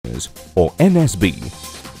Schools, or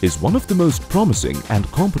NSB, is one of the most promising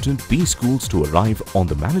and competent B schools to arrive on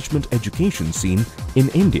the management education scene in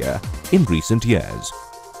India in recent years.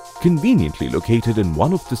 Conveniently located in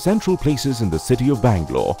one of the central places in the city of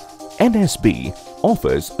Bangalore, NSB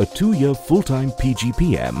offers a 2-year full-time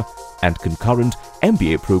PGPM and concurrent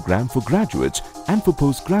MBA program for graduates and for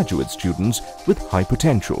postgraduate students with high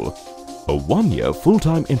potential, a 1-year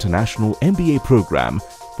full-time international MBA program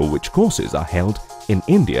for which courses are held in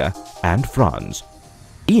India and France.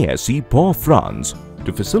 ESC pour France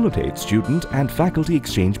to facilitate student and faculty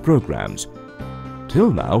exchange programs.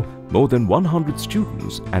 Till now, more than 100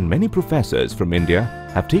 students and many professors from India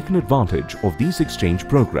have taken advantage of these exchange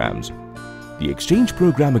programs. The exchange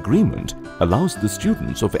program agreement allows the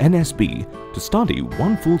students of NSB to study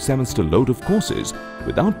 1 full semester load of courses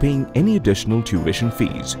without paying any additional tuition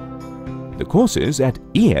fees. The courses at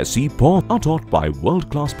ESC pour are taught by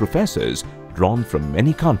world-class professors drawn from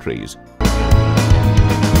many countries.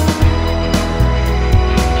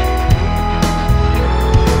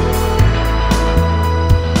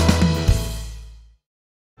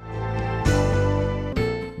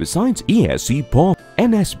 Besides ESC pour,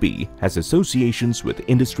 NSB has associations with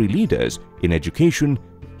industry leaders in education,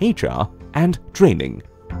 HR and training.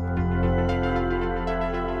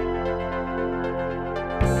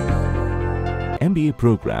 MBA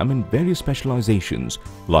program in various specializations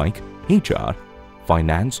like HR,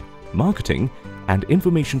 finance, marketing and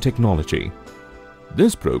information technology.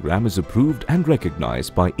 This program is approved and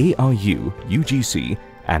recognized by ARU, UGC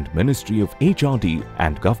and Ministry of HRD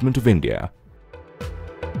and Government of India.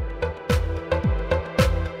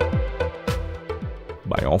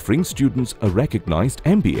 By offering students a recognized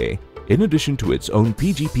MBA in addition to its own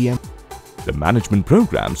PGPM, the management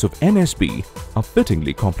programs of NSB are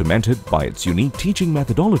fittingly complemented by its unique teaching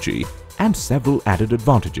methodology and several added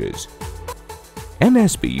advantages.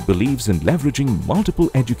 NSB believes in leveraging multiple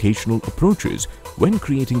educational approaches when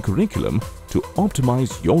creating curriculum to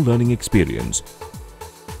optimize your learning experience.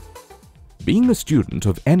 Being a student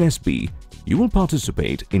of NSB, you will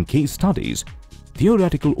participate in case studies,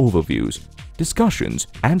 theoretical overviews, discussions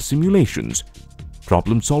and simulations,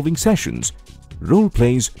 problem-solving sessions, role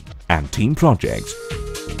plays and team projects.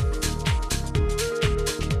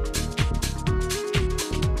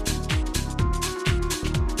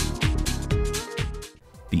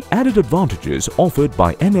 The added advantages offered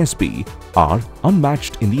by NSB are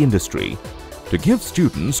unmatched in the industry. To give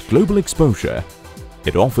students global exposure,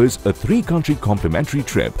 it offers a 3-country complimentary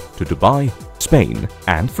trip to Dubai, Spain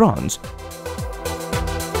and France.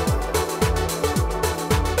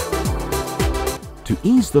 To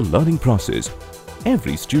ease the learning process,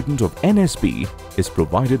 every student of NSB is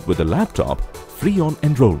provided with a laptop free on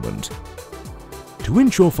enrollment. To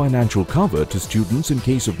ensure financial cover to students in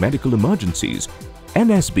case of medical emergencies,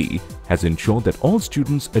 NSB has ensured that all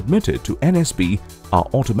students admitted to NSB are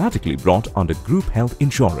automatically brought under group health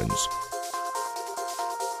insurance.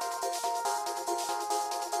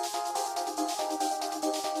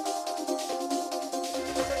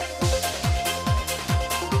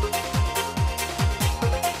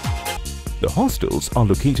 The hostels are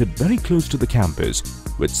located very close to the campus,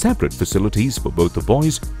 with separate facilities for both the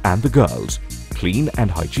boys and the girls. Clean and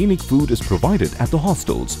hygienic food is provided at the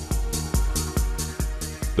hostels.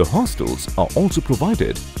 The hostels are also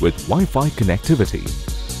provided with Wi-Fi connectivity.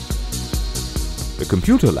 The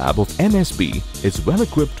computer lab of NSB is well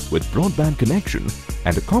equipped with broadband connection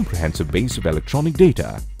and a comprehensive base of electronic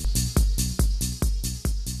data.